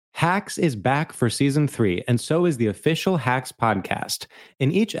Hacks is back for season 3, and so is the official Hacks podcast.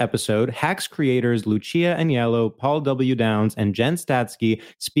 In each episode, Hacks creators Lucia Agnello, Paul W. Downs, and Jen Statsky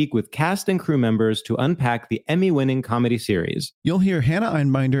speak with cast and crew members to unpack the Emmy-winning comedy series. You'll hear Hannah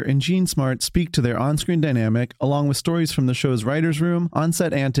Einbinder and Gene Smart speak to their on-screen dynamic, along with stories from the show's writer's room,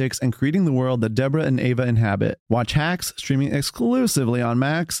 on-set antics, and creating the world that Deborah and Ava inhabit. Watch Hacks, streaming exclusively on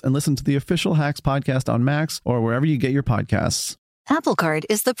Max, and listen to the official Hacks podcast on Max or wherever you get your podcasts. Apple Card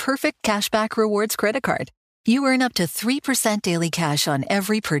is the perfect cashback rewards credit card. You earn up to 3% daily cash on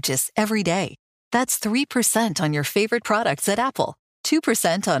every purchase every day. That's 3% on your favorite products at Apple,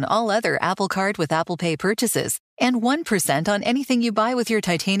 2% on all other Apple Card with Apple Pay purchases, and 1% on anything you buy with your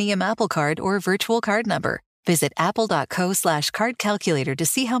titanium Apple Card or virtual card number. Visit apple.co/card calculator to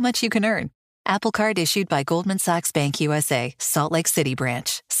see how much you can earn. Apple Card issued by Goldman Sachs Bank USA, Salt Lake City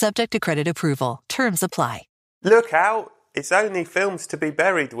branch. Subject to credit approval. Terms apply. Look out! It's only films to be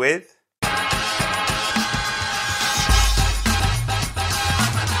buried with.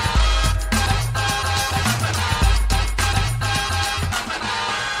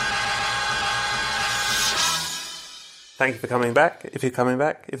 Thank you for coming back. If you're coming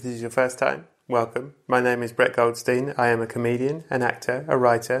back, if this is your first time, welcome. My name is Brett Goldstein. I am a comedian, an actor, a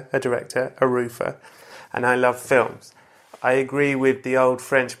writer, a director, a roofer, and I love films. I agree with the old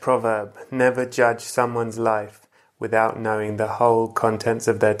French proverb, never judge someone's life without knowing the whole contents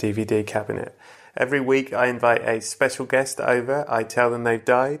of their DVD cabinet. Every week I invite a special guest over, I tell them they've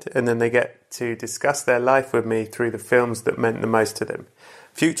died, and then they get to discuss their life with me through the films that meant the most to them.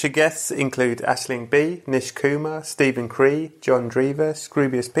 Future guests include Aisling B, Nish Kumar, Stephen Cree, John Drever,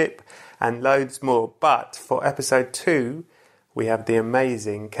 Scroobius Pip, and loads more. But for episode 2, we have the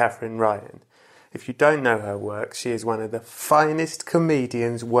amazing Katherine Ryan. If you don't know her work, she is one of the finest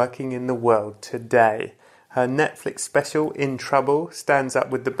comedians working in the world today. Her Netflix special, In Trouble, stands up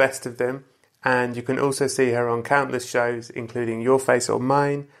with the best of them, and you can also see her on countless shows, including Your Face or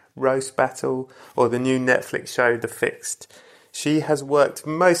Mine, Roast Battle, or the new Netflix show, The Fixed. She has worked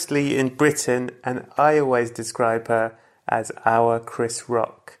mostly in Britain, and I always describe her as our Chris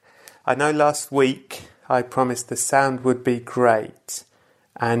Rock. I know last week I promised the sound would be great,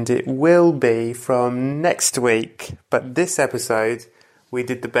 and it will be from next week, but this episode we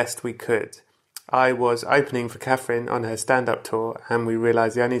did the best we could. I was opening for Katherine on her stand-up tour, and we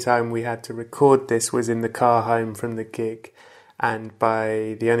realised the only time we had to record this was in the car home from the gig. And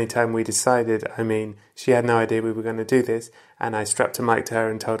by the only time we decided, I mean, she had no idea we were going to do this, and I strapped a mic to her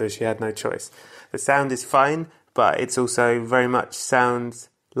and told her she had no choice. The sound is fine, but it's also very much sounds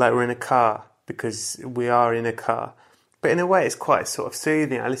like we're in a car, because we are in a car. But in a way, it's quite sort of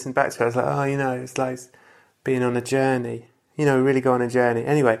soothing. I listened back to her, I was like, oh, it's like being on a journey. Really go on a journey.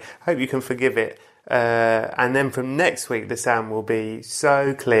 Anyway, hope you can forgive it. And then from next week, the sound will be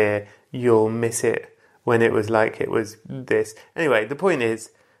so clear, you'll miss it when it was like it was this. Anyway, the point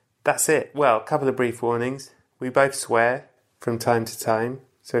is, that's it. Well, a couple of brief warnings. We both swear from time to time.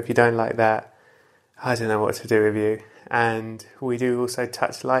 So if you don't like that, I don't know what to do with you. And we do also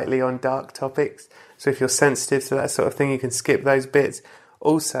touch lightly on dark topics. So if you're sensitive to that sort of thing, you can skip those bits.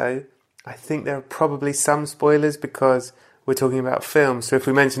 Also, I think there are probably some spoilers because we're talking about films, so if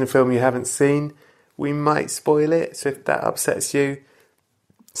we mention a film you haven't seen, we might spoil it. So if that upsets you,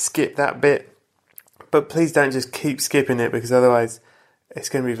 skip that bit. But please don't just keep skipping it, because otherwise it's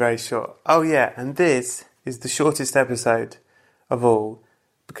going to be very short. Oh yeah, and this is the shortest episode of all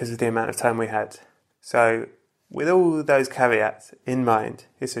because of the amount of time we had. So with all those caveats in mind,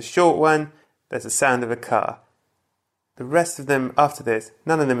 it's a short one, there's the sound of a car. The rest of them after this,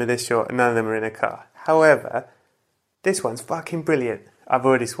 none of them are this short and none of them are in a car. However, this one's fucking brilliant. I've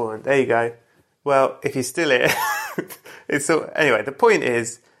already sworn. There you go. Well, if you're still here, anyway, the point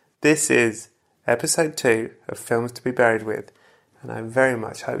is, this is episode 2 of Films to be Buried With, and I very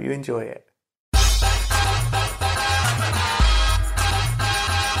much hope you enjoy it.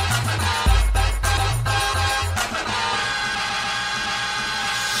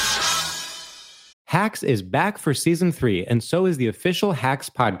 Hacks is back for season 3, and so is the official Hacks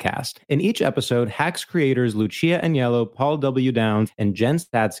podcast. In each episode, Hacks creators Lucia Agnello, Paul W. Downs, and Jen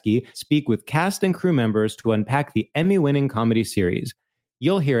Statsky speak with cast and crew members to unpack the Emmy-winning comedy series.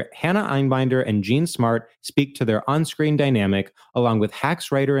 You'll hear Hannah Einbinder and Gene Smart speak to their on-screen dynamic, along with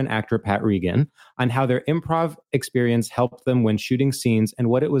Hacks writer and actor Pat Regan, on how their improv experience helped them when shooting scenes and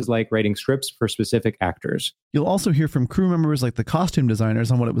what it was like writing scripts for specific actors. You'll also hear from crew members like the costume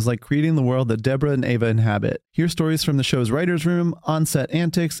designers on what it was like creating the world that Deborah and Ava inhabit. Hear stories from the show's writer's room, on-set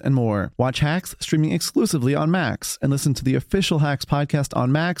antics, and more. Watch Hacks streaming exclusively on Max, and listen to the official Hacks podcast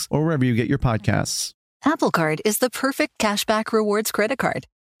on Max or wherever you get your podcasts. Apple Card is the perfect cashback rewards credit card.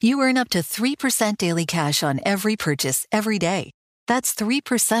 you earn up to 3% daily cash on every purchase every day. That's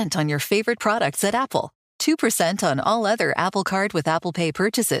 3% on your favorite products at Apple, 2% on all other Apple Card with Apple Pay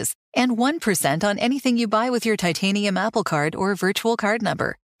purchases, and 1% on anything you buy with your titanium Apple Card or virtual card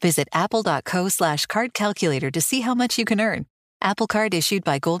number. Visit apple.co/card calculator to see how much you can earn. Apple Card issued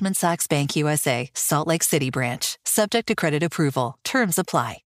by Goldman Sachs Bank USA, Salt Lake City branch. Subject to credit approval. Terms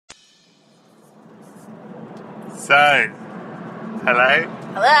apply. So, hello.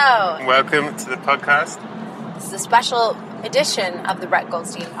 Hello. Welcome to the podcast. This is a special edition of the Brett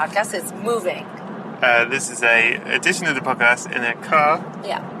Goldstein podcast. It's moving. This is a edition of the podcast in a car.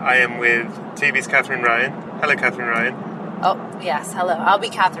 Yeah. I am with TV's Katherine Ryan. Hello, Katherine Ryan. Oh, yes. Hello. I'll be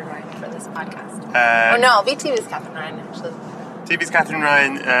Katherine Ryan for this podcast. I'll be TV's Katherine Ryan, actually. TV's Katherine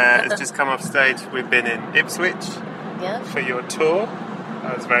Ryan has just come off stage. We've been in Ipswich for your tour.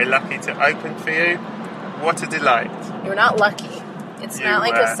 I was very lucky to open for you. What a delight. You're not lucky. It's not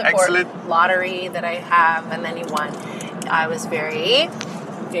like a support lottery that I have and then you won. I was very,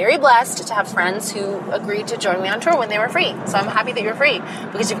 very blessed to have friends who agreed to join me on tour when they were free. So I'm happy that you're free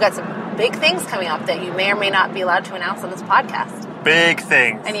because you've got some big things coming up that you may or may not be allowed to announce on this podcast. Big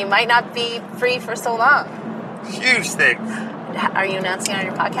things. And you might not be free for so long. Huge things. Are you announcing on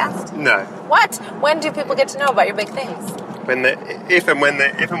your podcast? No. What? When do people get to know about your big things? If and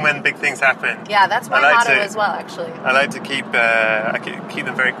when big things happen. Yeah, that's my motto as well, actually. I like to keep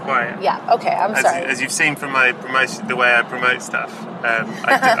them very quiet. Yeah. Okay. I'm sorry. As you've seen from my promotion, the way I promote stuff,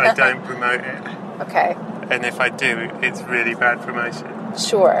 I don't promote it. Okay. And if I do, it's really bad promotion.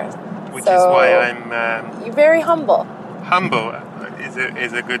 Sure. Which is why I'm. You're very humble. Humble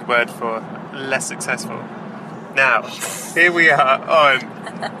is a good word for less successful. Now, here we are on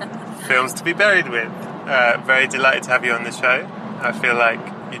Films to be Buried With. Very delighted to have you on the show. I feel like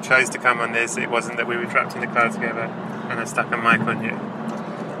you chose to come on this. It wasn't that we were trapped in the car together and I stuck a mic on you.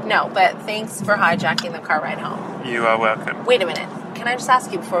 No, but thanks for hijacking the car ride home. You are welcome. Wait a minute. Can I just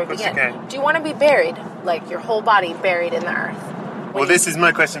ask you before we begin? Okay. Do you want to be buried, like your whole body buried in the earth? Well, this is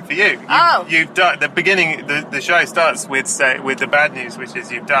my question for you. You've died. The beginning, the show starts with the bad news, which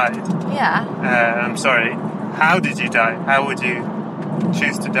is you've died. Yeah. I'm sorry. How did you die? How would you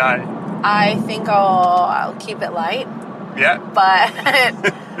choose to die? I think I'll keep it light. Yeah. But,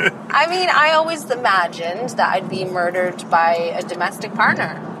 I mean, I always imagined that I'd be murdered by a domestic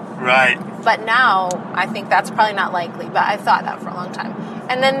partner. Right. But now, I think that's probably not likely. But I've thought that for a long time.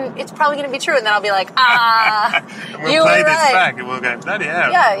 And then it's probably going to be true. And then I'll be like, and we'll play this back and we'll go, bloody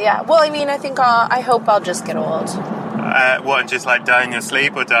hell. Yeah. Well, I mean, I think I hope I'll just get old. What, just like die in your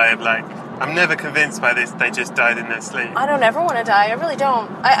sleep or die of like... I'm never convinced by this, they just died in their sleep. I don't ever want to die. I really don't.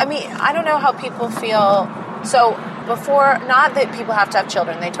 I mean, I don't know how people feel. So before, not that people have to have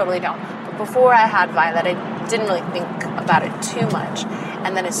children, they totally don't. But before I had Violet, I didn't really think about it too much.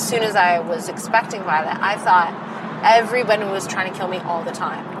 And then as soon as I was expecting Violet, I thought everybody was trying to kill me all the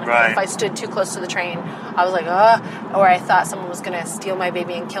time. Like right. If I stood too close to the train, I was like, ugh. Or I thought someone was going to steal my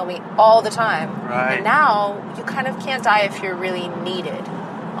baby and kill me all the time. Right. And now, you kind of can't die if you're really needed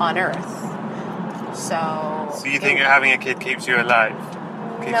on Earth. So you think having a kid keeps you alive?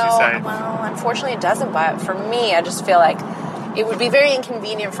 Keeps no, you safe? Well, unfortunately it doesn't, but for me, I just feel like it would be very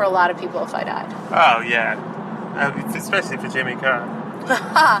inconvenient for a lot of people if I died. Oh, yeah. Especially for Jimmy Carr.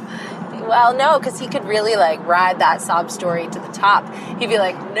 Well, no, because he could really, ride that sob story to the top. He'd be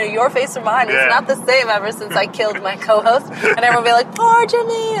like, no, your face or mine is not the same ever since I killed my co-host. And everyone would be like, poor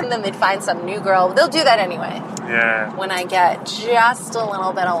Jimmy. And then they'd find some new girl. They'll do that anyway. Yeah. When I get just a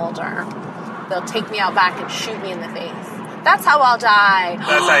little bit older, they'll take me out back and shoot me in the face. That's how I'll die.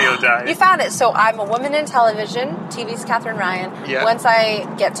 That's how you'll die. You found it. So I'm a woman in television. TV's Katherine Ryan. Yeah. Once I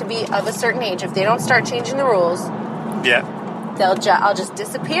get to be of a certain age, if they don't start changing the rules, I'll just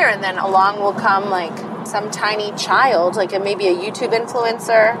disappear, and then along will come some tiny child, maybe a YouTube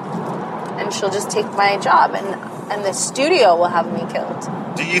influencer, and she'll just take my job, and the studio will have me killed.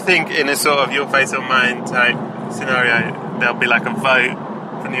 Do you think in a sort of your face or mine type scenario, there'll be a vote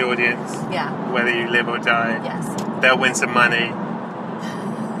from the audience? Yeah. Whether you live or die? Yes. They'll win some money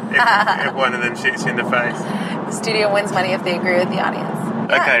if one of them shoots you in the face. The studio wins money if they agree with the audience.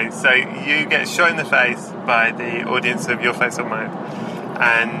 Yeah. Okay, so you get shot in the face by the audience of Your Face or Mine,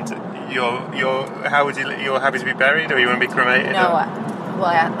 and you're happy to be buried, or you want to be cremated? No,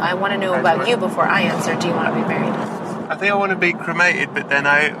 I want to know about you before I answer. Do you want to be buried? I think I want to be cremated, but then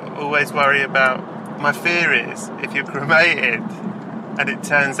I always worry about, my fear is, if you're cremated, and it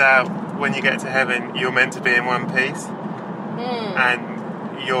turns out when you get to heaven, you're meant to be in one piece,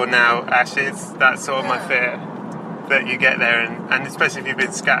 and you're now ashes. That's sort of my fear. That you get there, and especially if you've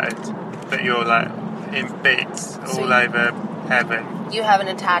been scattered, that you're in bits all over heaven? You have an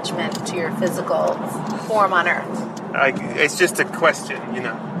attachment to your physical form on Earth. It's just a question, you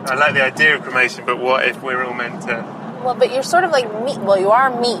know. I like the idea of cremation, but what if we're all meant to... Well, but you're sort of like meat. Well, you are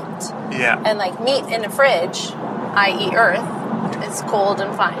meat. Yeah. And like meat in a fridge, i.e. Earth, is cold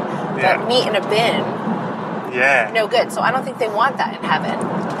and fine. Yeah. But meat in a bin, no good. So I don't think they want that in heaven.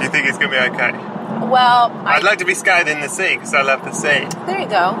 You think it's going to be okay? Well, I'd like to be scattered in the sea, because I love the sea. There you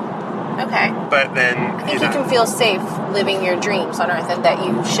go. Okay. But then, I think you can feel safe living your dreams on Earth, and that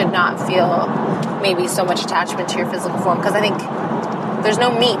you should not feel maybe so much attachment to your physical form, because I think there's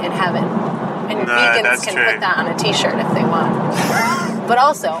no meat in heaven. And vegans can put that on a t-shirt if they want. But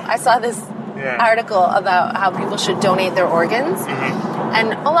also, I saw this article about how people should donate their organs. Mm-hmm.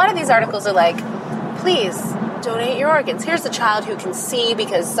 And a lot of these articles are like, please donate your organs. Here's a child who can see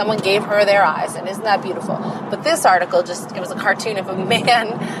because someone gave her their eyes, and isn't that beautiful? But this article it was a cartoon of a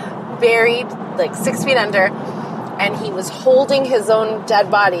man buried like 6 feet under, and he was holding his own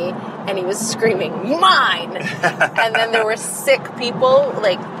dead body, and he was screaming, "Mine!" And then there were sick people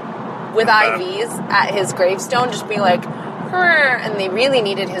like with IVs at his gravestone, just being like, "Hurr," and they really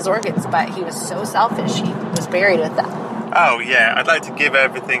needed his organs, but he was so selfish, he was buried with them. Oh yeah, I'd like to give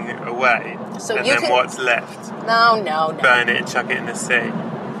everything away, so and then what's left? No. Burn it and chuck it in the sea.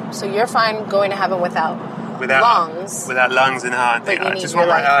 So you're fine going to heaven without lungs. Without lungs and heart. I just want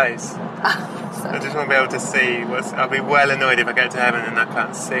my eyes. I just want to be able to see. I'll be well annoyed if I get to heaven and I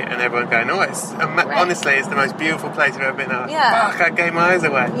can't see it, and everyone going, "Oh, honestly, it's the most beautiful place I've ever been at." Yeah. Fuck, I gave my eyes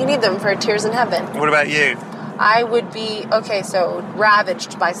away. You need them for tears in heaven. What about you? I would be so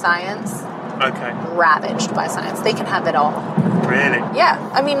ravaged by science. Okay. Ravaged by science. They can have it all. Really? Yeah.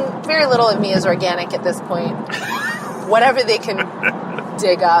 I mean, very little of me is organic at this point. Whatever they can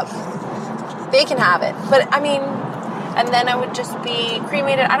dig up, they can have it. But I mean, and then I would just be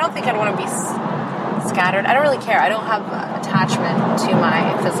cremated. I don't think I'd want to be scattered. I don't really care. I don't have attachment to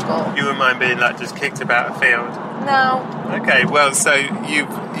my physical. You wouldn't mind being like just kicked about a field? No. Okay. Well, so you've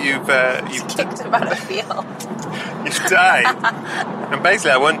kicked about a field. You've died. And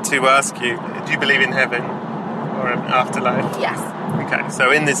basically, I want to ask you: do you believe in heaven or an afterlife? Yes. Okay.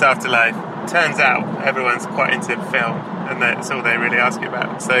 So in this afterlife, turns out everyone's quite into film, and that's all they really ask you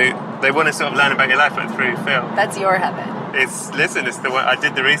about. So they want to sort of learn about your life, but through film. That's your heaven. It's the one I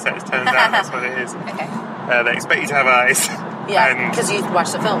did the research. Turns out that's what it is. Okay. They expect you to have eyes. Yeah, because you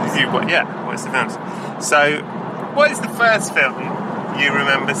watch the films. Watch the films. So, what is the first film you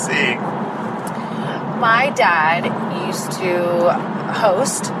remember seeing? My dad used to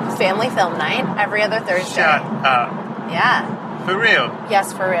host Family Film Night every other Thursday. Shut up. Yeah. For real?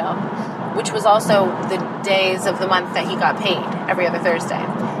 Yes, for real. Which was also the days of the month that he got paid, every other Thursday.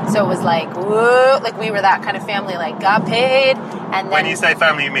 So it was like, whoa, like we were that kind of family, like got paid. And then when you say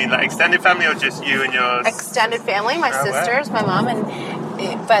family, you mean like extended family or just you and yours? Extended family, my sisters, my mom,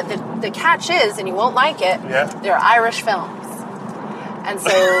 but the catch is, and you won't like it, they're Irish films. And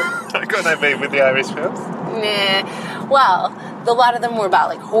so... I got no beef with the Irish films. Nah. Well, a lot of them were about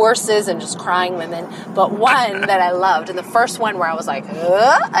like horses and just crying women. But one that I loved, and the first one where I was like,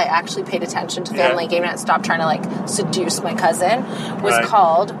 I actually paid attention to Family Game and stopped trying to like seduce my cousin, was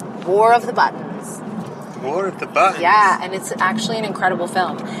called War of the Buttons. War of the Buttons? Yeah, and it's actually an incredible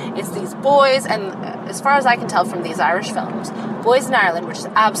film. It's these boys, and as far as I can tell from these Irish films, boys in Ireland were just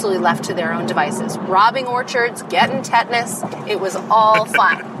absolutely left to their own devices. Robbing orchards, getting tetanus, it was all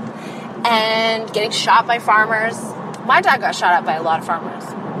fun. And getting shot by farmers. My dad got shot at by a lot of farmers.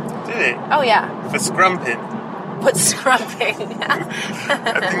 Did he? Oh, yeah. For scrumping? What's scrumping?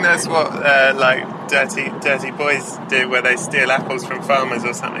 I think that's what, dirty boys do, where they steal apples from farmers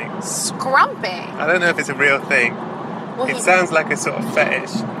or something. Scrumping? I don't know if it's a real thing. Well, it sounds like a sort of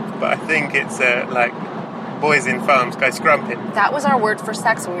fetish, but I think it's, boys in farms go scrumping. That was our word for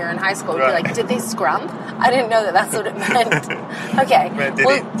sex when we were in high school. We'd be like, did they scrump? I didn't know that's what it meant. Okay.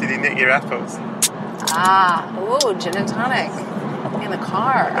 Did he nick your apples? Ooh, gin and tonic in the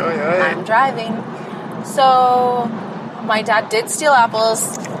car. Oh, yeah. I'm driving. So my dad did steal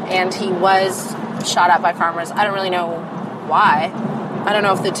apples, and he was shot at by farmers. I don't really know why. I don't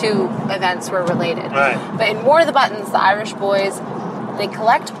know if the two events were related. Right. But in War of the Buttons, the Irish boys, they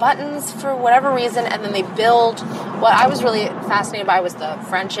collect buttons for whatever reason, and then they build. What I was really fascinated by was the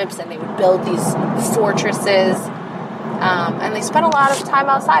friendships, and they would build these fortresses. And they spent a lot of time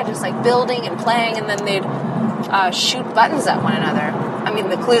outside just like building and playing, and then they'd shoot buttons at one another. I mean,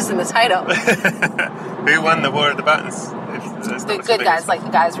 the clue's in the title. Who won the War of the Buttons? The good guys, like the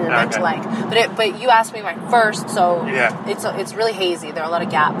guys we were meant to like. But you asked me my first, so it's really hazy. There are a lot of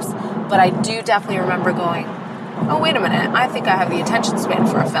gaps. But I do definitely remember going, oh, wait a minute. I think I have the attention span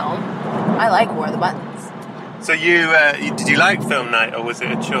for a film. I like War of the Buttons. So did you like film night, or was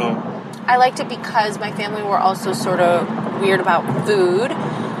it a chore? I liked it because my family were also sort of weird about food.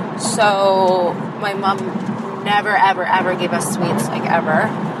 So my mom never, ever, ever gave us sweets, like ever,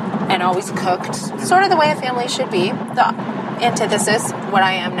 and always cooked. Sort of the way a family should be. The antithesis, what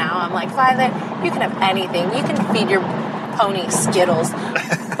I am now. I'm like, Violet, you can have anything. You can feed your pony Skittles.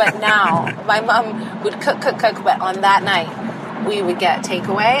 But now, my mom would cook, but on that night, we would get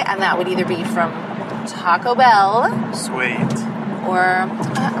takeaway, and that would either be from Taco Bell. Sweet. Or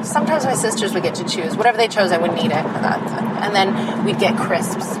sometimes my sisters would get to choose. Whatever they chose, I wouldn't eat it. And then we'd get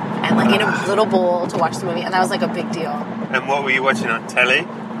crisps and like in a little bowl to watch the movie. And that was like a big deal. And what were you watching on telly?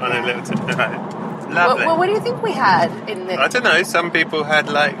 On a little lovely. What do you think we had in the... I don't know. Some people had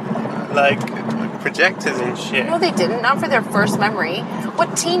like projectors and shit. No, they didn't. Not for their first memory.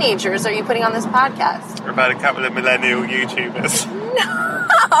 What teenagers are you putting on this podcast? About a couple of millennial YouTubers. No!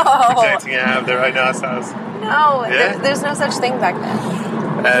 Projecting it out of their own arseholes. No, Yeah? there's no such thing back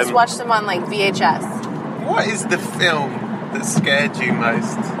then. We just watched them on like VHS. What is the film that scared you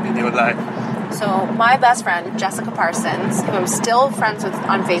most in your life? So my best friend, Jessica Parsons, who I'm still friends with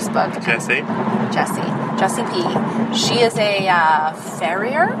on Facebook. Jessie P. She is a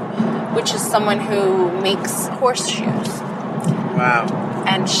farrier, which is someone who makes horseshoes. Wow.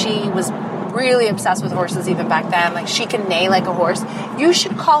 And she was really obsessed with horses even back then. Like, she can neigh like a horse. You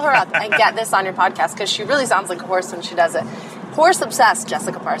should call her up and get this on your podcast, because she really sounds like a horse when she does it. Horse obsessed,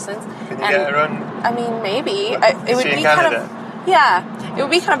 Jessica Parsons. Can you get her on? I mean, maybe. It would She in be Canada? kind of... Yeah. It would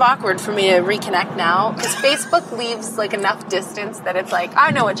be kind of awkward for me to reconnect now, because Facebook leaves, like, enough distance that it's like,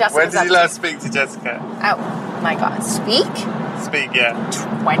 I know what Jessica's When did you last speak to Jessica? Oh, my God. Speak? Speak, yeah.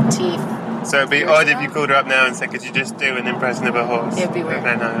 20. So it'd be years odd ago? if you called her up now and said, could you just do an impression of a horse? It'd be weird.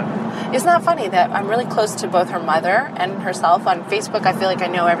 No. Isn't that funny that I'm really close to both her mother and herself? On Facebook, I feel like I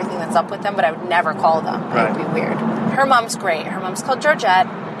know everything that's up with them, but I would never call them. Right. It would be weird. Her mom's great. Her mom's called Georgette,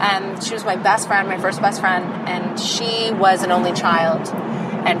 and she was my best friend, my first best friend, and she was an only child.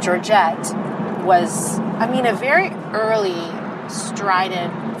 And Georgette was, a very early,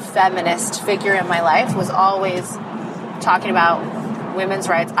 strident, feminist figure in my life, was always talking about women's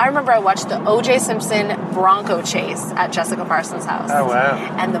rights. I remember I watched the O.J. Simpson Bronco chase at Jessica Parsons' house. Oh, wow.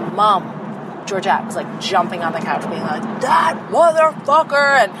 And the mom, Georgette, was like jumping on the couch being like, that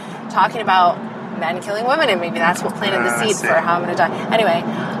motherfucker, and talking about men killing women, and maybe that's what planted the seed for how I'm going to die. Anyway.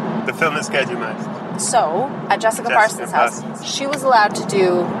 The film that scared you most? So, at Jessica Parsons' house, she was allowed to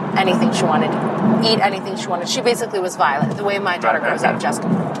do anything she wanted, eat anything she wanted. She basically was Violet, the way my daughter grows up, Jessica.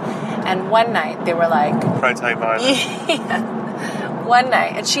 And one night, they were like... Prototype Violet. Yeah. One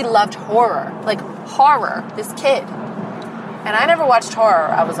night, and she loved horror, this kid. And I never watched horror.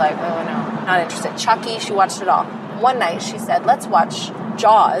 I was like, oh no, not interested. Chucky, she watched it all. One night, she said, let's watch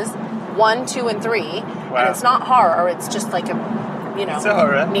Jaws 1, 2, and 3. Wow. And it's not horror, it's just like it's a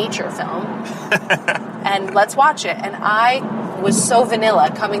horror. Nature film. And let's watch it. And I was so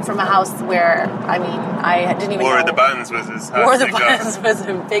vanilla, coming from a house where, I didn't even know. War of the Buttons was as hard War of as the it Buttons got. was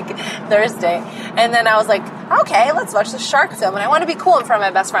a big Thursday. And then I was like, okay, let's watch the shark film. And I want to be cool in front of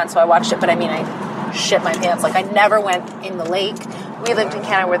my best friend, so I watched it. But I shit my pants. Like, I never went in the lake. We lived in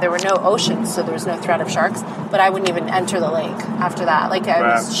Canada where there were no oceans, so there was no threat of sharks. But I wouldn't even enter the lake after that. Like, I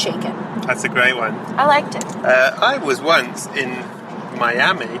was shaken. That's a great one. I liked it. I was once in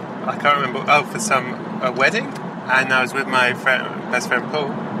Miami. I can't remember. For a wedding. And I was with my best friend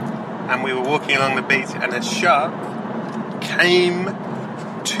Paul. And we were walking along the beach, and a shark came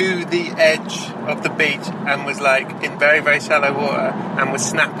to the edge of the beach and was like in very, very shallow water and was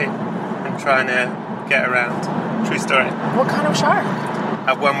snapping and trying to get around. True story. What kind of shark?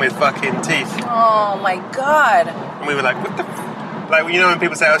 One with fucking teeth. Oh my God. And we were like, what the like, when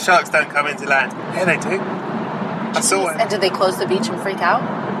people say, oh, sharks don't come into land. Yeah, they do. I saw it. And did they close the beach and freak out?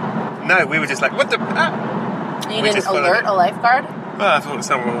 No, we were just like, what the... You didn't alert a lifeguard? Well, I thought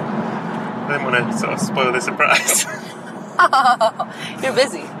someone... I didn't want to sort of spoil the surprise. You're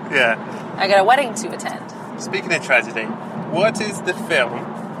busy. Yeah. I got a wedding to attend. Speaking of tragedy, what is the film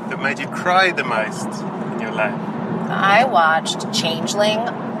that made you cry the most in your life? I watched Changeling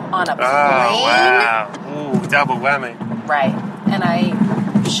on a plane. Oh, wow. Ooh, double whammy. Right. And I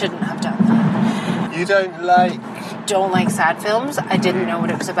shouldn't have done that. You don't like sad films. I didn't know what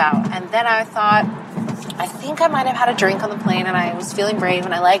it was about. And then I thought, I think I might have had a drink on the plane, and I was feeling brave,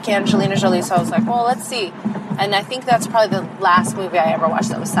 and I like Angelina Jolie, so I was like, well, let's see. And I think that's probably the last movie I ever watched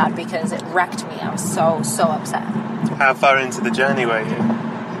that was sad, because it wrecked me. I was so upset. How far into the journey were you?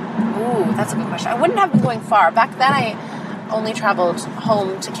 Ooh, that's a good question. I wouldn't have been going far. Back then, I only traveled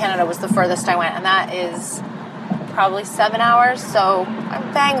home to Canada was the furthest I went, and that is probably 7 hours, so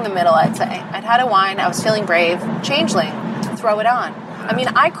I'm bang in the middle, I'd say. I'd had a wine, I was feeling brave. Changeling, throw it on. I mean,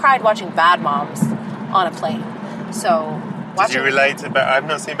 I cried watching Bad Moms on a plane. So, Did you relate to I've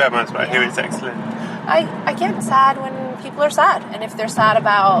not seen Bad Moms, but I hear it's excellent. I get sad when people are sad, and if they're sad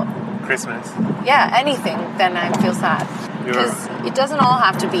about Christmas. Yeah, anything, then I feel sad. Because it doesn't all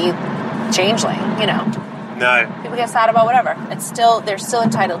have to be Changeling, you know. No. People get sad about whatever. They're still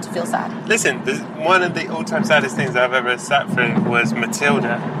entitled to feel sad. Listen, one of the all-time saddest things I've ever sat through was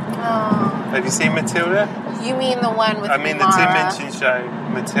Matilda. Oh. Have you seen Matilda? You mean the one with I mean Mara, the Tim Minchin show,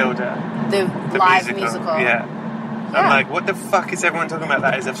 Matilda. The live musical. Yeah. I'm like, what the fuck is everyone talking about?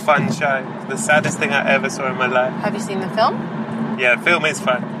 That is a fun show. The saddest thing I ever saw in my life. Have you seen the film? Yeah, the film is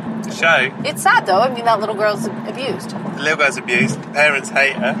fun. The show. It's sad though. I mean, that little girl's abused. The little girl's abused. Parents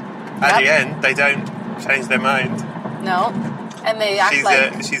hate her. At the end, they don't change their mind. No. And they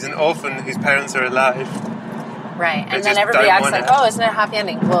act She's an orphan whose parents are alive. Right. And then everybody acts like, oh, isn't it a happy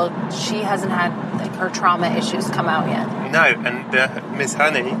ending? Well, she hasn't had her trauma issues come out yet. No, and Miss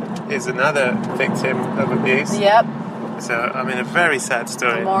Honey is another victim of abuse. Yep. So, I mean, a very sad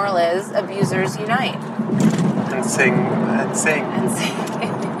story. The moral is, abusers unite. And sing. And sing.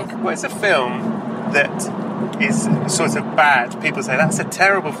 Well, it's a film that is sort of bad. People say, that's a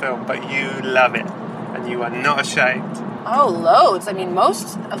terrible film, but you love it. And you are not ashamed. Oh, loads. I mean,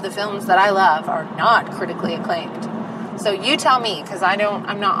 most of the films that I love are not critically acclaimed. So you tell me, because I'm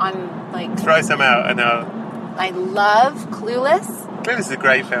not on, like... Throw some out and I love Clueless. Clueless is a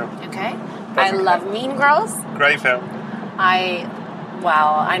great film. Okay. I love Mean Girls. Great film. I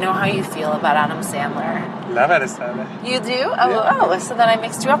know how you feel about Adam Sandler. Love Adam Sandler. You do? Oh, so then I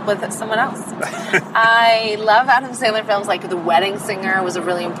mixed you up with someone else. I love Adam Sandler films, like The Wedding Singer was a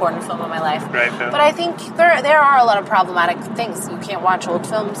really important film in my life. Great film. But I think there are a lot of problematic things. You can't watch old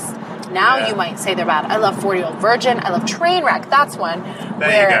films. Now you might say they're bad. I love 40-Year-Old Virgin. I love Trainwreck. That's one.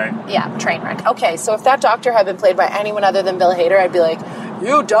 There you go. Yeah, Trainwreck. Okay, so if that doctor had been played by anyone other than Bill Hader, I'd be like,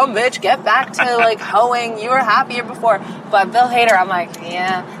 you dumb bitch, get back to, like, hoeing. You were happier before. But Bill Hader, I'm like,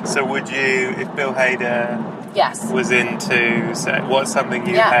 yeah. So would you, if Bill Hader was into, say, what's something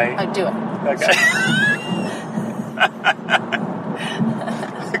you hate? Yeah, I'd do it. Okay.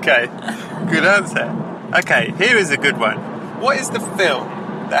 Okay, good answer. Okay, here is a good one. What is the film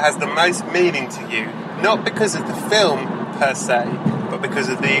that has the most meaning to you? Not because of the film per se, but because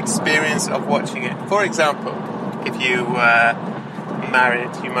of the experience of watching it. For example, if you were married,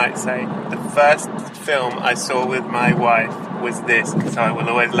 you might say, the first film I saw with my wife was this, because I will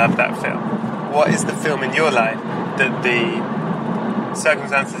always love that film. What is the film in your life that the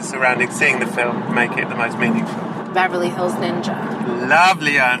circumstances surrounding seeing the film make it the most meaningful? Beverly Hills Ninja.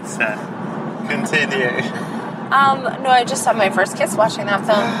 Lovely answer. Continue. No, I just had my first kiss watching that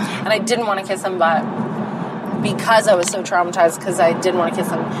film, and I didn't want to kiss him, but because I was so traumatized, because I didn't want to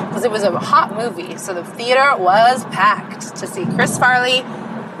kiss him, because it was a hot movie, so the theater was packed to see Chris Farley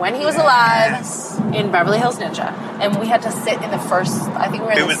when he was alive in Beverly Hills Ninja, and we had to sit in the first, I think we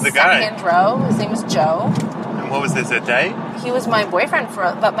were in the second row. His name was Joe. And what was this, a date? He was my boyfriend,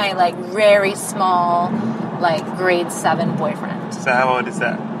 but my, like, very small, like, grade 7 boyfriend. So how old is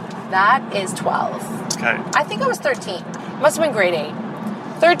that? That is 12. Okay. I think I was 13. Must have been grade 8.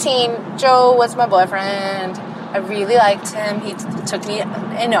 13, Joe was my boyfriend. I really liked him. He took me,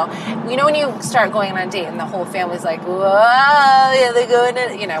 you know when you start going on a date and the whole family's like, whoa, yeah, they're going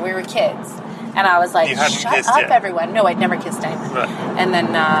to, we were kids. And I was like, shut up, everyone. No, I'd never kissed anyone. Right. And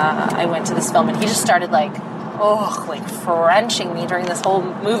then I went to this film and he just started like Frenching me during this whole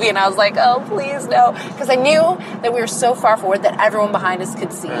movie. And I was like, oh, please, no. Because I knew that we were so far forward that everyone behind us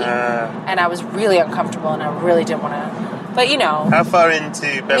could see. And I was really uncomfortable and I really didn't want to. But, How far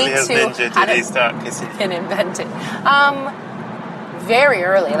into Beverly Hills Ninja did he start kissing? And invented. Very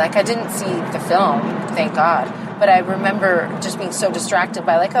early. Like, I didn't see the film, thank God. But I remember just being so distracted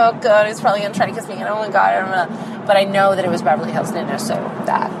by, like, oh, God, he's probably going to try to kiss me. And oh, my God, I don't know. But I know that it was Beverly Hills Ninja, so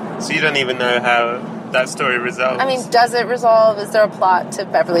that. So you don't even know how that story resolves? I mean, does it resolve? Is there a plot to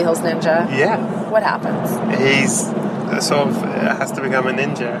Beverly Hills Ninja? Yeah. What happens? He's has to become a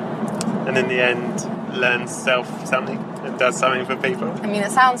ninja. And in the end, learns something and does something for people. I mean,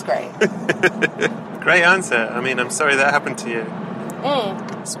 it sounds great. Great answer. I mean, I'm sorry that happened to you.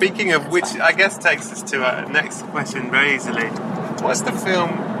 Speaking of which, I guess takes us to our next question very easily. What's the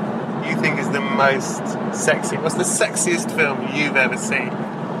film you think is the most sexy? What's the sexiest film you've ever seen?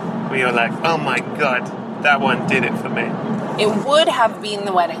 Where you're like, oh my God, that one did it for me. It would have been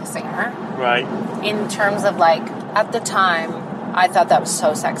The Wedding Singer. Right. In terms of, like, at the time, I thought that was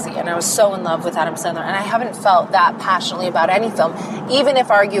so sexy, and I was so in love with Adam Sandler, and I haven't felt that passionately about any film, even if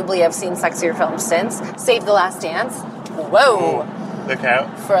arguably I've seen sexier films since. Save the Last Dance. Whoa. Ooh, look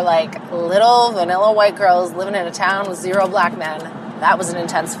out. For, like, little vanilla white girls living in a town with 0 black men. That was an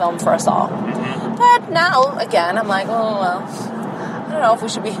intense film for us all. Mm-hmm. But now, again, I'm like, oh, well, I don't know if we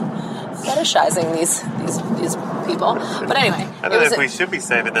should be fetishizing these people. But anyway. I don't know if we should be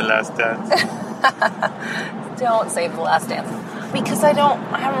saving The Last Dance. Don't save The Last Dance. Because I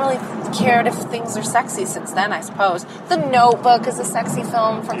haven't really cared if things are sexy since then, I suppose. The Notebook is a sexy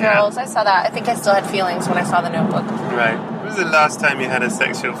film for girls. I saw that. I think I still had feelings when I saw The Notebook. Right. When was the last time you had a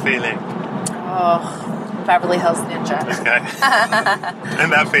sexual feeling? Oh, Beverly Hills Ninja. Okay.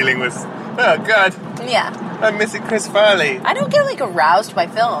 And that feeling was, oh, God. Yeah. I'm missing Chris Farley. I don't get, like, aroused by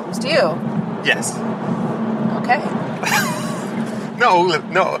films, do you? Yes. Okay. Not all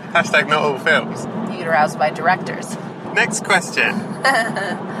films. You get aroused by directors. Next question.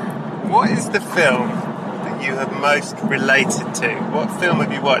 What is the film that you have most related to? What film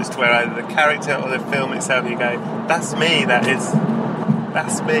have you watched where either the character or the film itself you go, that's me, that's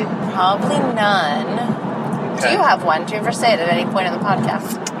me? Probably none. Okay. Do you have one? Do you ever say it at any point in the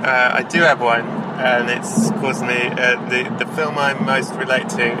podcast? I do have one, and it's caused me, the film I most relate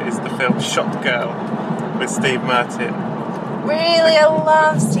to is the film Shot Girl with Steve Martin. Really? I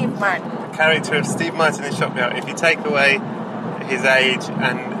love Steve Martin. Character of Steve Martin in Shot Girl, if you take away his age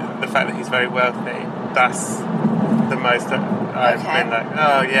and the fact that he's very wealthy, that's the most I've been like,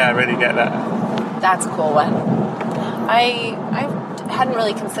 oh yeah, I really get that. That's a cool one. I hadn't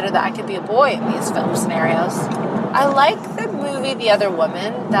really considered that I could be a boy in these film scenarios. I like the movie The Other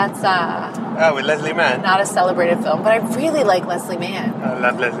Woman. That's with Leslie Mann. Not a celebrated film, but I really like Leslie Mann. I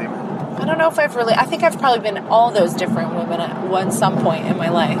love Leslie Mann. I don't know if I think I've probably been all those different women at some point in my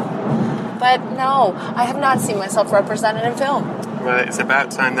life. But no, I have not seen myself represented in film. Well, it's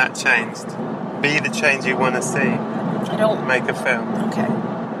about time that changed. Be the change you want to see. I don't... Make a film. Okay.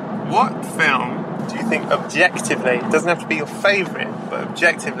 What film do you think objectively, it doesn't have to be your favourite, but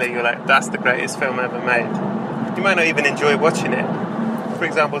objectively you're like, that's the greatest film ever made? You might not even enjoy watching it. For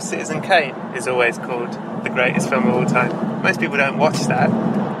example, Citizen Kane is always called the greatest film of all time. Most people don't watch that,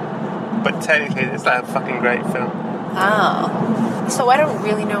 but technically it's like a fucking great film. Oh. So I don't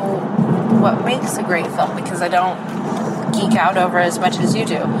really know what makes a great film because I don't geek out over as much as you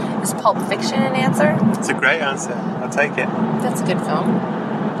do. Is Pulp Fiction an answer? It's a great answer. I'll take it. That's a good film.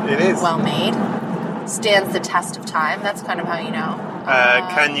 It is. Well made. Stands the test of time. That's kind of how you know.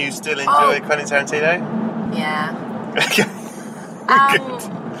 Can you still enjoy Quentin Tarantino? Yeah. Okay.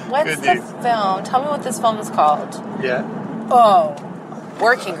 What's Good the news. film? Tell me what this film is called. Yeah. Oh,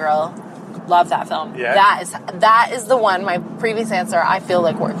 Working Girl. Love that film. Yeah. That is the one. My previous answer, I feel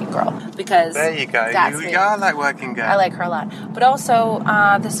like Working Girl because there you go. That's You me. are like Working Girl. I like her a lot. But also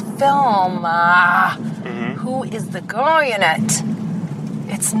this film. Who is the guy in it?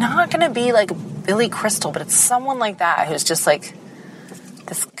 It's not going to be like Billy Crystal, but it's someone like that who's just like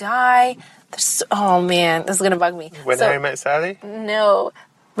this guy. Oh man, this is going to bug me. When Harry Met Sally? No,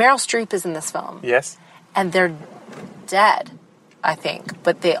 Meryl Streep is in this film. Yes. And they're dead, I think.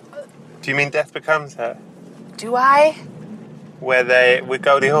 But they. Do you mean Death Becomes Her? Do I? With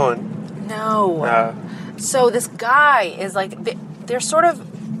Goldie Hawn? No. So this guy is like, they're sort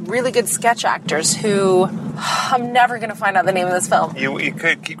of really good sketch actors who, I'm never going to find out the name of this film. You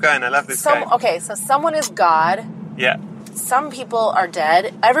could keep going. I love this game. Okay, so someone is God. Yeah. Some people are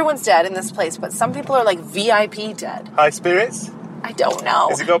dead. Everyone's dead in this place, but some people are like VIP dead. High Spirits? I don't know.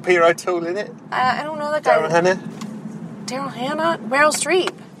 Has it got Peter O'Toole in it? I don't know that guy. Daryl Hannah? Daryl Hannah? Meryl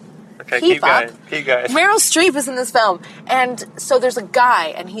Streep. Okay, keep going. Meryl Streep is in this film. And so there's a guy,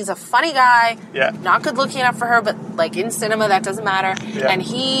 and he's a funny guy. Yeah. Not good looking enough for her, but like in cinema, that doesn't matter. Yeah. And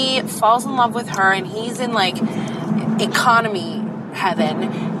he falls in love with her, and he's in like economy heaven,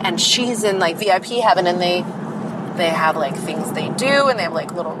 and she's in like VIP heaven, and they have like things they do, and they have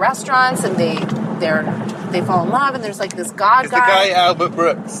like little restaurants, and they fall in love, and there's like this god Is the guy Albert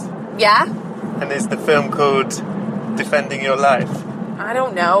Brooks? Yeah. And is the film called Defending Your Life? I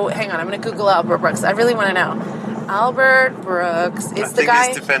don't know. Hang on, I'm going to Google Albert Brooks. I really want to know. Albert Brooks is the guy.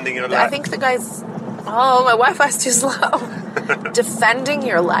 It's Defending Your Life. I think the guy's. Oh, my Wi-Fi's too slow. Defending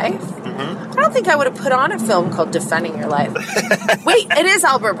Your Life? Mm-hmm. I don't think I would have put on a film called Defending Your Life. Wait, it is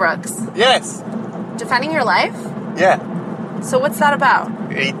Albert Brooks. Yes. Defending Your Life? Yeah. So what's that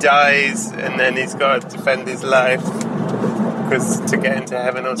about? He dies, and then he's got to defend his life to get into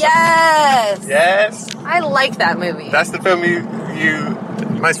heaven or something. Yes! Yes! I like that movie. That's the film you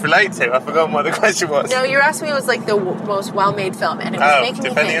most relate to. I've forgotten what the question was. No, you asked me it was like the most well-made film, and it was making me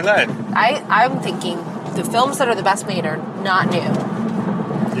think. Defending Your Life. I'm thinking the films that are the best made are not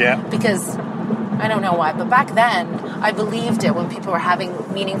new. Yeah. Because I don't know why, but back then I believed it when people were having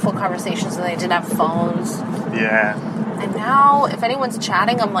meaningful conversations and they didn't have phones. Yeah. And now, if anyone's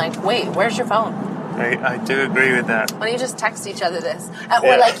chatting, I'm like, wait, where's your phone? I do agree with that. Why don't you just text each other this?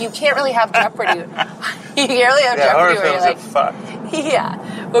 Or like, you can't really have Jeopardy. You can't really have Jeopardy where you're like, fucked. Yeah,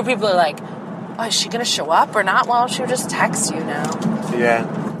 where people are like, oh, is she going to show up or not? Well, she'll just text you now.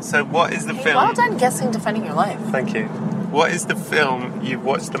 Yeah. So what is the film? Well done guessing Defending Your Life. Thank you. What is the film you've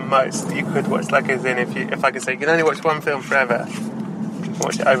watched the most that you could watch? Like, as in, if I could say you can only watch one film forever,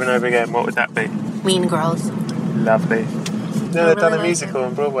 watch it over and over again, what would that be? Mean Girls. Lovely. No, they've done a musical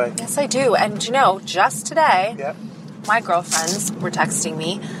on Broadway. Yes, I do. And you know, just today, Yeah. my girlfriends were texting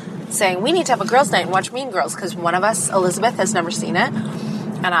me saying, we need to have a girls' night and watch Mean Girls, because one of us, Elizabeth, has never seen it.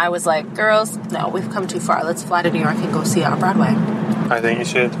 And I was like, girls, no, we've come too far. Let's fly to New York and go see it on Broadway. I think you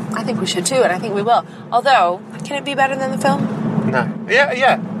should. I think we should too, and I think we will. Although, can it be better than the film? No.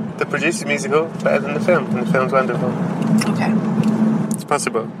 Yeah. The producer's musical better than the film, and the film's wonderful. Okay. It's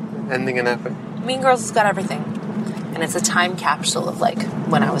possible. Anything can happen. Mean Girls has got everything. And it's a time capsule of, like,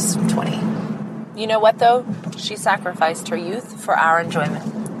 when I was 20. You know what, though? She sacrificed her youth for our enjoyment.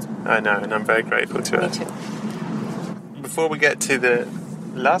 I know, and I'm very grateful to her. Me too. Before we get to the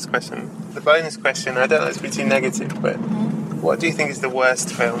last question, the bonus question, I don't like to be too negative, but what do you think is the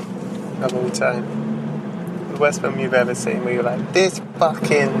worst film of all time? The worst film you've ever seen where you're like, this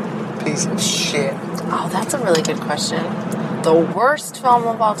fucking piece of shit. Oh, that's a really good question. The worst film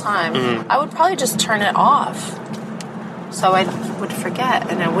of all time? I would probably just turn it off. So I would forget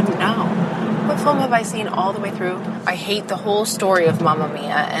and I wouldn't know. What film have I seen all the way through? I hate the whole story of Mamma Mia,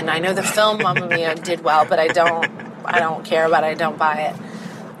 and I know the film Mamma Mia did well, but I don't care about it. I don't buy it.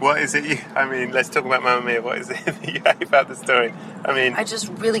 What is it let's talk about Mamma Mia. What is it that you hate about the story? I just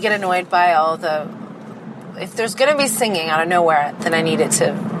really get annoyed by all the... If there's going to be singing out of nowhere, then I need it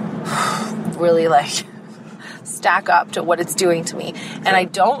to really, like, stack up to what it's doing to me. And I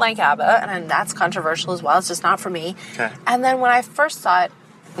don't like ABBA, and that's controversial as well. It's just not for me. Okay. And then when I first saw it,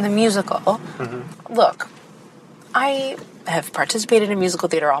 the musical, look, I have participated in musical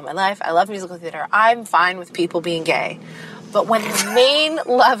theater all my life. I love musical theater. I'm fine with people being gay. But when the main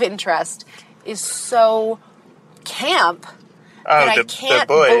love interest is so camp that I can't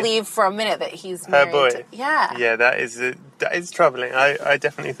believe for a minute that he's married. Her boy. Yeah. Yeah, that is troubling. I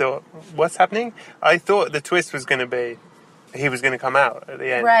definitely thought, what's happening? I thought the twist was going to be he was going to come out at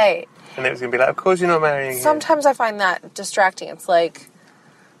the end. Right. And it was going to be like, of course you're not marrying him. Sometimes I find that distracting. It's like,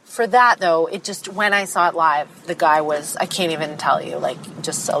 for that though, it just, when I saw it live, the guy was, I can't even tell you, like,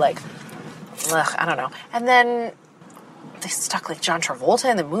 just so like, ugh, I don't know. And then they stuck like John Travolta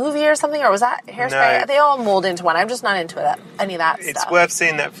in the movie or something, or was that Hairspray? No. They all mold into one. I'm just not into any of that stuff. It's worth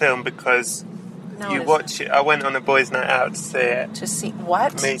seeing that film because you watch it. I went on a boys' night out to see it. To see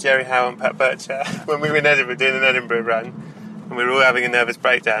what? Me, Jerry Howe and Pat Bircher, when we were in Edinburgh, doing an Edinburgh run, and we were all having a nervous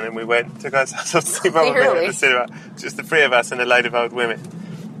breakdown, and we took ourselves off to see Mamma Mia at the cinema. Just the three of us and a load of old women.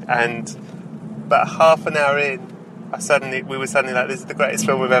 And about half an hour in, we were suddenly like, this is the greatest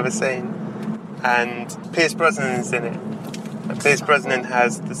film we've ever seen. And Pierce Brosnan is in it. And Pierce Brosnan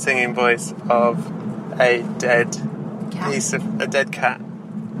has the singing voice of a dead cat.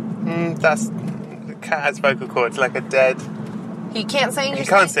 The cat has vocal cords like a dead. He can't sing. He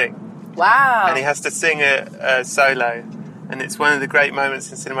can't sing. Wow. And he has to sing a solo, and it's one of the great moments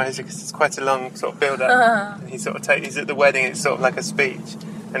in cinema history because it's quite a long sort of build-up. And he's at the wedding. It's sort of like a speech,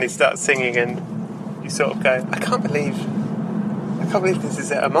 and he starts singing, and you sort of go, I can't believe this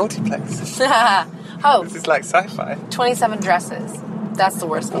is at a multiplex. Oh, this is like sci-fi. 27 Dresses. That's the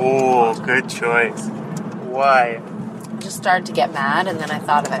worst one. Oh, good choice. Why? I just started to get mad, and then I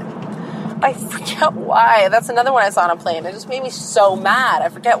thought of it. I forget why. That's another one I saw on a plane. It just made me so mad. I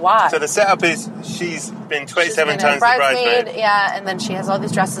forget why. So the setup is she's been 27 times the bridesmaid. Yeah, and then she has all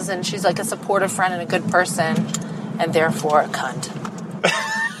these dresses, and she's like a supportive friend and a good person, and therefore a cunt.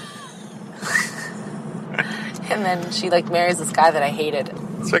 And then she like marries this guy that I hated.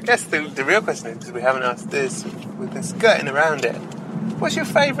 So I guess the real question is, because we haven't asked this, we've been skirting around it. What's your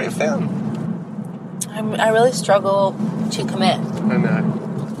favourite film? I really struggle to commit. I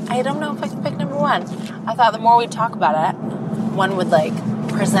know. I don't know if I can pick number one. I thought the more we talk about it, one would like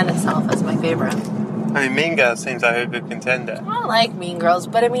present itself as my favorite. I mean, Mean Girls seems like a good contender. I don't like Mean Girls,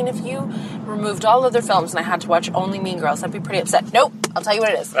 but I mean, if you removed all other films and I had to watch only Mean Girls, I'd be pretty upset. Nope, I'll tell you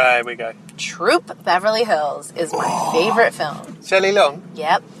what it is. There we go. Troop Beverly Hills is my favorite film. Shelley Long?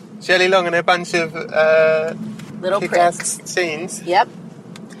 Yep. Shelley Long and a bunch of little pricks. Teens? Yep.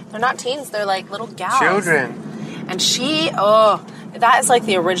 They're not teens, they're like little gals. Children. And she, That is like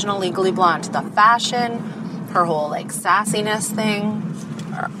the original Legally Blonde. The fashion, her whole like sassiness thing.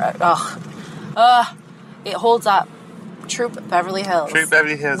 It holds up. Troop Beverly Hills. Troop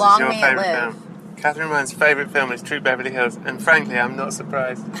Beverly Hills Long is your may it favourite live. film. Catherine Ryan's favourite film is Troop Beverly Hills, and frankly, I'm not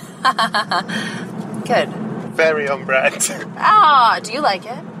surprised. Good. Very on brand. Do you like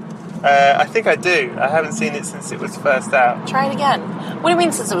it? I think I do. I haven't seen it since it was first out. Try it again. What do you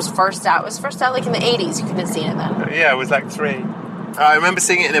mean since it was first out? It was first out like in the 80s. You couldn't have seen it then. Yeah, I was like 3. I remember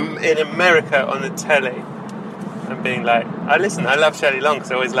seeing it in America on the telly and being like, I love Shelley Long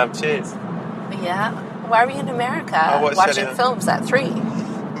because I always loved Cheers. Yeah? Why were you in America Shelley watching Long. films at 3?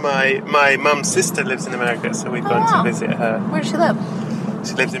 My mum's sister lives in America, so we've gone to visit her. Where does she live?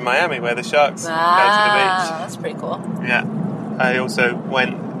 She lives in Miami, where the sharks go to the That's pretty cool. beach. Yeah. I also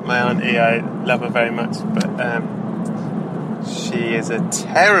went, my auntie, I love her very much, but she is a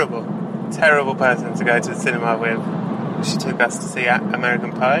terrible, terrible person to go to the cinema with. She took us to see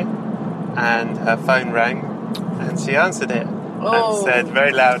American Pie, and her phone rang, and she answered it and said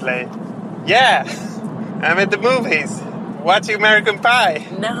very loudly, "Yeah, I'm at the movies watching American Pie."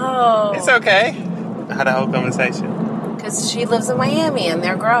 No. It's okay. I had a whole conversation. Because she lives in Miami and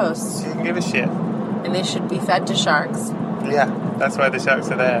they're gross. She didn't give a shit. And they should be fed to sharks. Yeah, that's why the sharks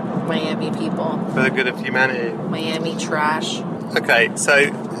are there. Miami people. For the good of humanity. Miami trash. Okay,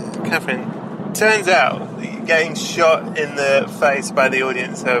 so, Catherine, turns out getting shot in the face by the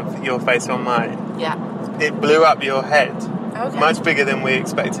audience of Your Face on Mine, Yeah. it blew up your head. Okay. Much bigger than we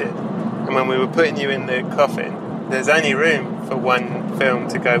expected. And when we were putting you in the coffin, there's only room for one film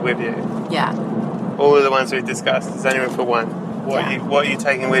to go with you. Yeah. All of the ones we've discussed, there's only room for one. What are you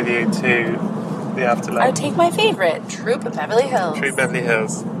taking with you to the afterlife? I take my favorite, Troop Beverly Hills. Troop Beverly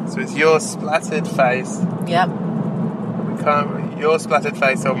Hills. So it's your splattered face. Yep. Your splattered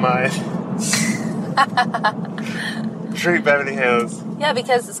face on mine. Troop Beverly Hills. Yeah,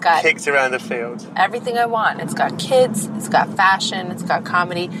 because it's got Kicked around the field. everything I want. It's got kids, it's got fashion, it's got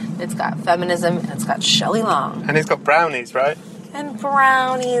comedy, it's got feminism, and it's got Shelley Long. And it's got brownies, right? And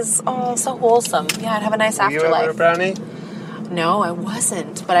brownies. Oh, so wholesome. Yeah, I'd have a nice Were you afterlife. ever a brownie? No, I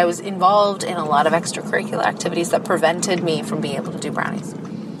wasn't. But I was involved in a lot of extracurricular activities that prevented me from being able to do brownies.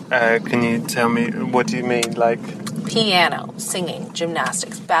 Can you tell me, what do you mean, like? Piano, singing,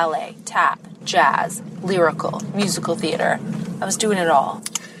 gymnastics, ballet, tap, jazz, lyrical, musical theater. I was doing it all.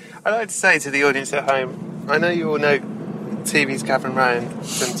 I'd like to say to the audience at home, I know you all know TV's Katherine Ryan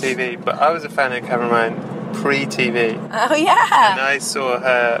from TV, but I was a fan of Katherine Ryan pre-TV. Oh, yeah. And I saw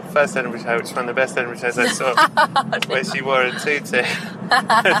her first Edinburgh show, which was one of the best Edinburgh shows I saw, where she wore a tutu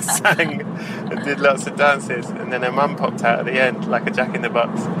and sang and did lots of dances, and then her mum popped out at the end like a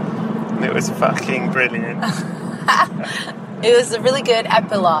jack-in-the-box, and it was fucking brilliant. It was a really good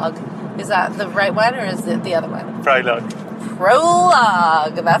epilogue. Is that the right one, or is it the other one? Prologue.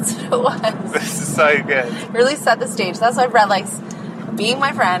 Prologue. That's what it was. This is so good. Really set the stage. That's why Brett likes being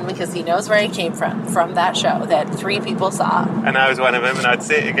my friend, because he knows where he came from that show that 3 people saw. And I was one of them, and I'd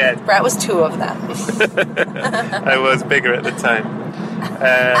see it again. Brett was 2 of them. I was bigger at the time.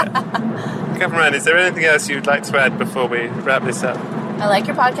 Catherine Ryan, is there anything else you'd like to add before we wrap this up? I like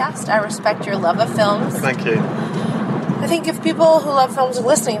your podcast. I respect your love of films. Thank you. I think if people who love films are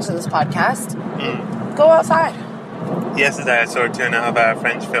listening to this podcast, go outside. Yesterday I saw a 2.5-hour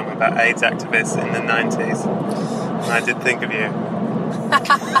French film about AIDS activists in the 90s, and I did think of you.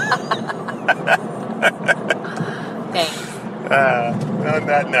 Thanks. On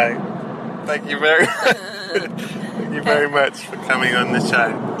that note, thank you very much for coming on the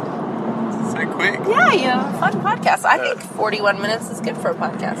show. So quick. Yeah, you have a fun podcast. I think 41 minutes is good for a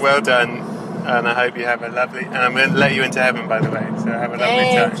podcast. Well done, and I hope you have a lovely... And I'm going to let you into heaven, by the way, so have a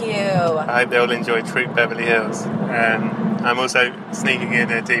lovely time. Thank you. I hope they all enjoy Troop Beverly Hills. I'm also sneaking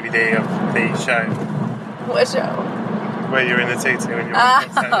in a DVD of the show. What show? Where you're in the tutu and you're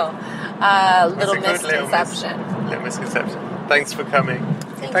Little Misconception. Little Misconception. Thanks for coming.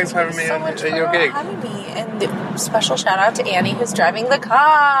 Thanks for having me so at much your for gig. having me. And the special shout out to Annie, who's driving the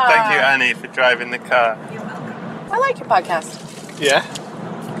car. Thank you, Annie, for driving the car. You're welcome. I like your podcast. Yeah?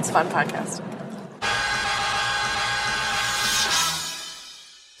 It's a fun podcast.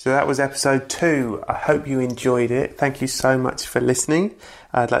 So that was episode 2. I hope you enjoyed it. Thank you so much for listening.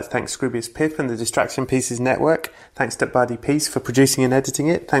 I'd like to thank Scroobius Pip and the Distraction Pieces Network. Thanks to Buddy Peace for producing and editing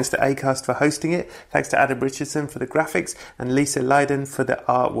it. Thanks to Acast for hosting it. Thanks to Adam Richardson for the graphics and Lisa Lydon for the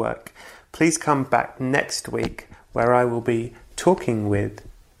artwork. Please come back next week where I will be talking with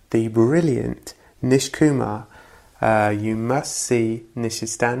the brilliant Nish Kumar. You must see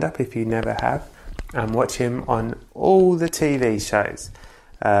Nish's stand-up if you never have, and watch him on all the TV shows.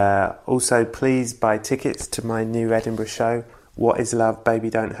 Also, please buy tickets to my new Edinburgh show, What Is Love, Baby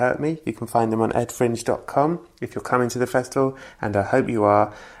Don't Hurt Me. You can find them on edfringe.com if you're coming to the festival, and I hope you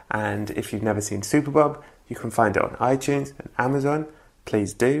are. And if you've never seen Superbob, you can find it on iTunes and Amazon.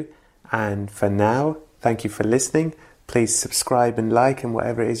 Please do. And for now, thank you for listening. Please subscribe and like and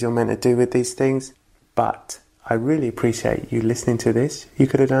whatever it is you're meant to do with these things. But I really appreciate you listening to this. You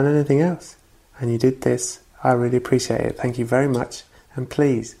could have done anything else, and you did this. I really appreciate it. Thank you very much. And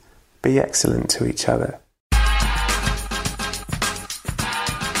please, be excellent to each other.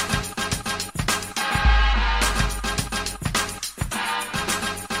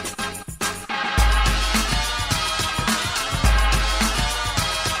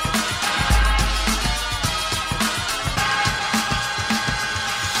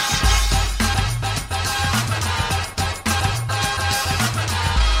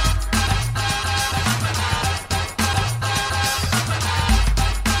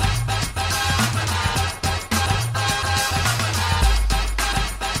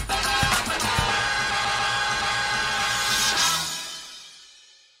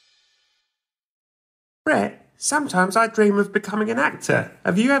 Brett, sometimes I dream of becoming an actor.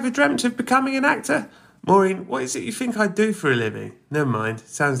 Have you ever dreamt of becoming an actor? Maureen, what is it you think I do for a living? Never mind,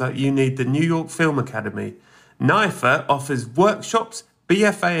 sounds like you need the New York Film Academy. NYFA offers workshops,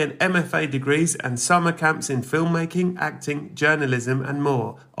 BFA and MFA degrees and summer camps in filmmaking, acting, journalism and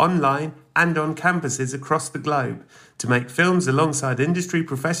more, online and on campuses across the globe. To make films alongside industry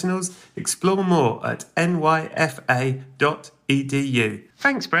professionals, explore more at nyfa.edu.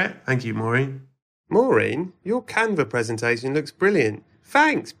 Thanks, Brett. Thank you, Maureen. Maureen, your Canva presentation looks brilliant.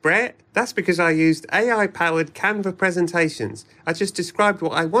 Thanks, Brett. That's because I used AI-powered Canva presentations. I just described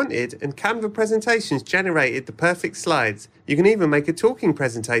what I wanted and Canva presentations generated the perfect slides. You can even make a talking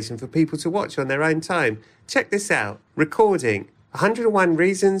presentation for people to watch on their own time. Check this out. Recording. 101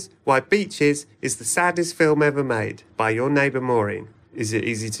 Reasons Why Beaches is the Saddest Film Ever Made by your neighbour Maureen. Is it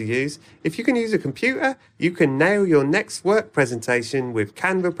easy to use? If you can use a computer, you can nail your next work presentation with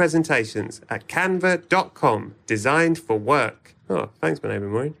Canva presentations at canva.com, designed for work. Oh, thanks, my neighbour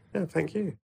Maureen. No, thank you.